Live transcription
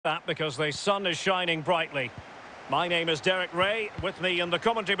That because the sun is shining brightly. My name is Derek Ray. With me in the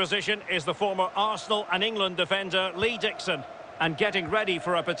commentary position is the former Arsenal and England defender Lee Dixon. And getting ready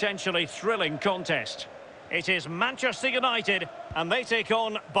for a potentially thrilling contest. It is Manchester United and they take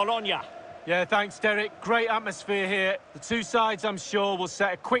on Bologna. Yeah, thanks, Derek. Great atmosphere here. The two sides, I'm sure, will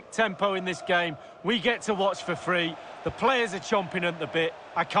set a quick tempo in this game. We get to watch for free. The players are chomping at the bit.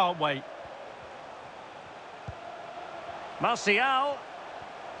 I can't wait. Martial.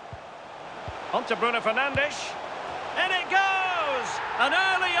 On to Bruno Fernandes. In it goes! An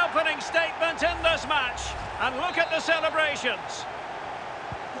early opening statement in this match. And look at the celebrations.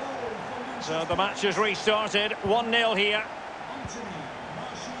 So the match has restarted. 1-0 here.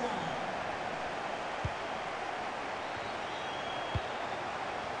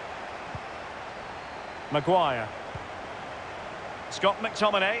 Maguire. Scott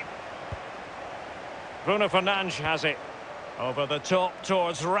McTominay. Bruno Fernandes has it. Over the top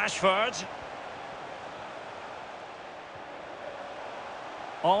towards Rashford.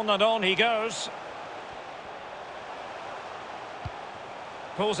 On and on he goes.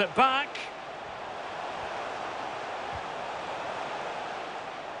 Pulls it back.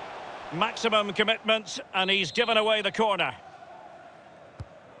 Maximum commitment, and he's given away the corner.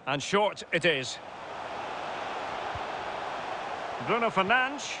 And short it is. Bruno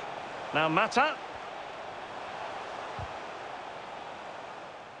Fernandes. Now Mata.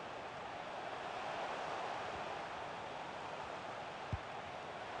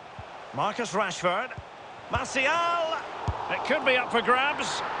 Marcus Rashford. Martial. It could be up for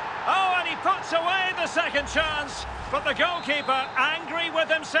grabs. Oh, and he puts away the second chance. But the goalkeeper angry with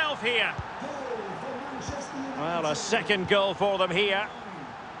himself here. Well, a second goal for them here.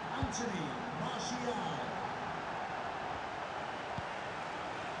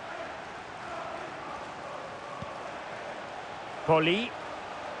 Poli.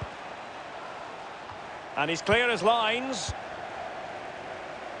 And he's clear as lines.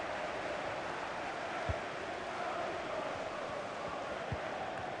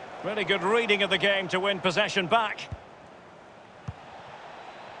 Really good reading of the game to win possession back.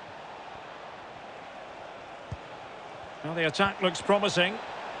 Well, the attack looks promising.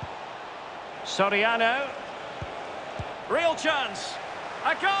 Soriano. Real chance.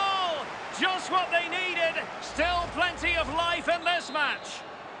 A goal! Just what they needed. Still plenty of life in this match.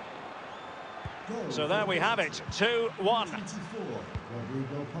 So there we have it. 2-1.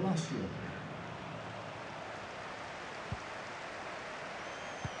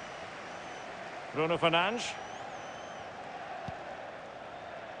 Bruno Fernandes.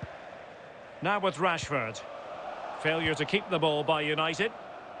 Now with Rashford. Failure to keep the ball by United.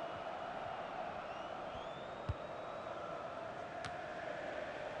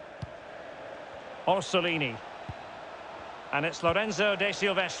 Orsolini. And it's Lorenzo De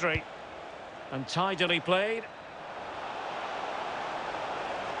Silvestri. And tidily played.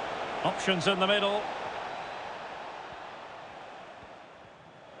 Options in the middle.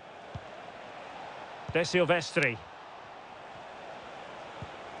 De Silvestri.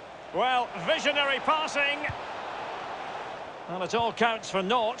 Well, visionary passing. And it all counts for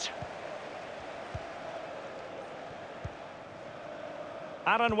naught.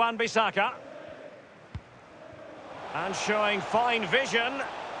 Aaron Wan-Bissaka. And showing fine vision.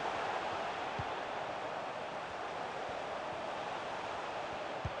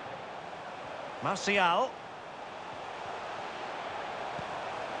 Martial.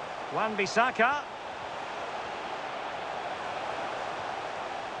 Wan-Bissaka.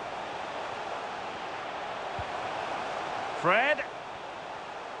 Fred.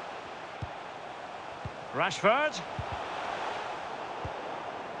 Rashford.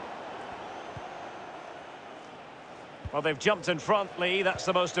 Well, they've jumped in front, Lee. That's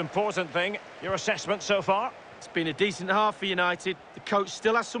the most important thing. Your assessment so far? It's been a decent half for United. The coach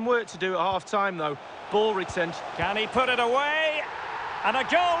still has some work to do at half-time, though. Ball retention. Can he put it away? And a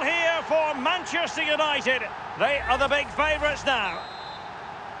goal here for Manchester United. They are the big favourites now.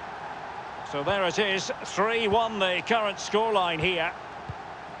 So there it is, 3-1 the current scoreline here.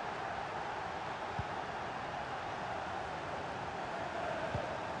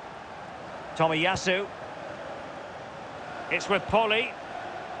 Tomiyasu. It's with Poli.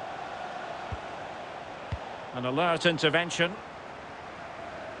 An alert intervention.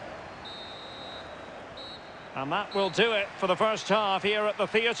 And that will do it for the first half here at the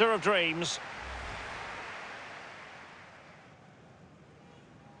Theatre of Dreams.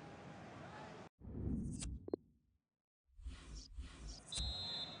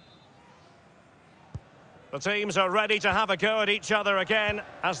 The teams are ready to have a go at each other again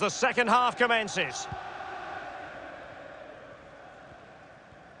as the second half commences.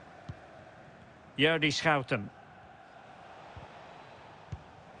 Schouten.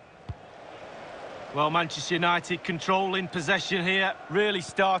 Well, Manchester United controlling possession here, really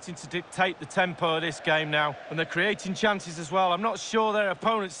starting to dictate the tempo of this game now. And they're creating chances as well. I'm not sure their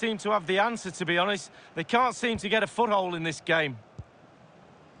opponents seem to have the answer, to be honest. They can't seem to get a foothold in this game.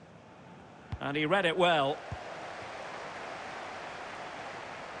 And he read it well.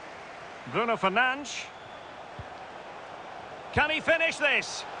 Bruno Fernandes. Can he finish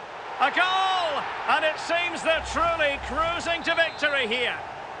this? A goal! And it seems they're truly cruising to victory here.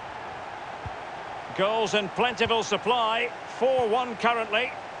 Goals in plentiful supply, 4-1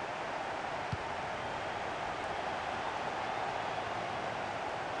 currently.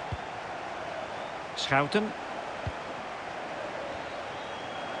 Schouten.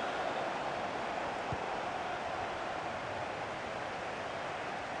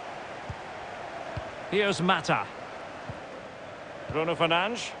 Here's Mata. Bruno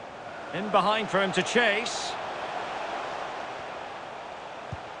Fernandes. In behind for him to chase.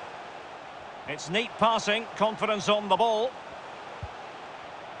 It's neat passing, confidence on the ball.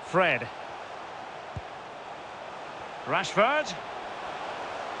 Fred. Rashford.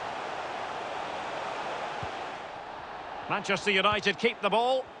 Manchester United keep the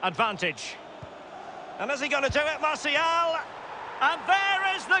ball, advantage. And is he going to do it, Martial? And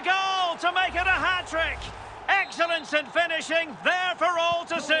there is the goal to make it a hat-trick. Excellence in finishing, there for all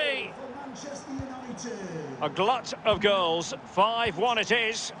to see. A glut of goals, 5-1 it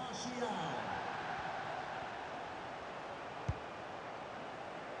is.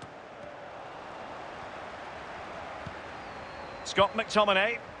 Scott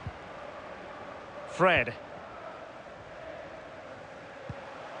McTominay. Fred.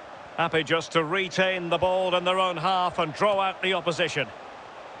 Happy just to retain the ball in their own half and draw out the opposition.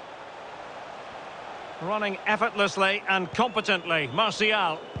 Running effortlessly and competently,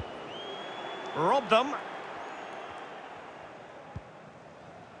 Martial. Robbed them.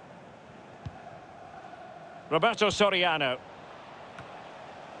 Roberto Soriano.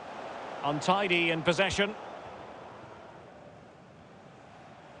 Untidy in possession.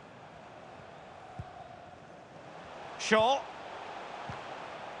 Shaw.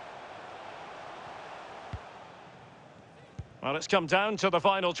 Well, it's come down to the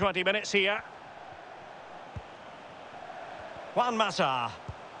final 20 minutes here. Juan Mata.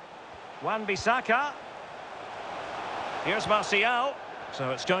 Wan-Bissaka. Here's Martial.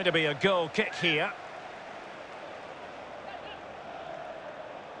 So it's going to be a goal kick here.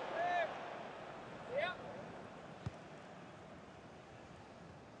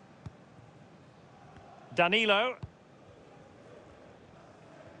 Danilo.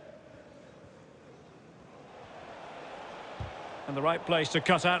 And the right place to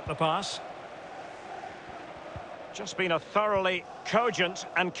cut out the pass. Just been a thoroughly cogent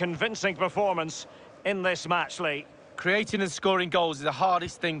and convincing performance in this match, Lee. Creating and scoring goals is the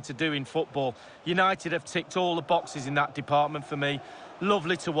hardest thing to do in football. United have ticked all the boxes in that department for me.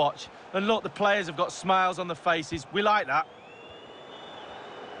 Lovely to watch. And look, the players have got smiles on their faces. We like that.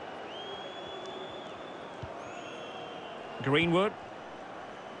 Greenwood.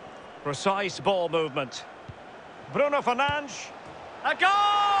 Precise ball movement. Bruno Fernandes. A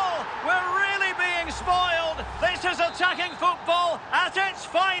goal! We're really being spoiled. This is attacking football at its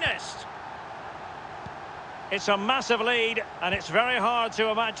finest. It's a massive lead, and it's very hard to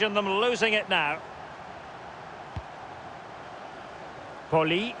imagine them losing it now.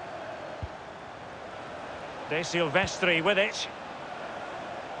 Poli. De Silvestri with it.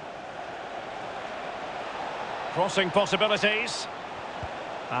 Crossing possibilities.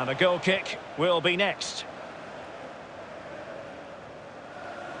 And a goal kick will be next.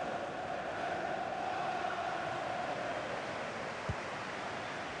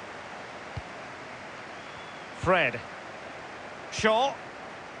 Fred. Shaw.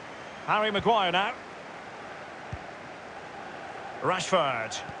 Harry Maguire now.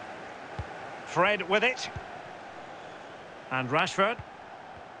 Rashford. Fred with it. And Rashford.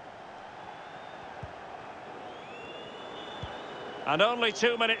 And only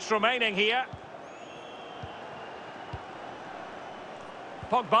 2 minutes remaining here.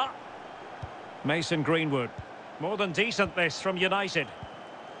 Pogba. Mason Greenwood. More than decent this from United.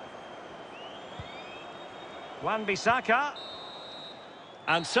 Wan-Bissaka.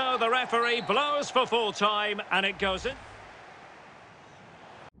 And so the referee blows for full time and it goes in.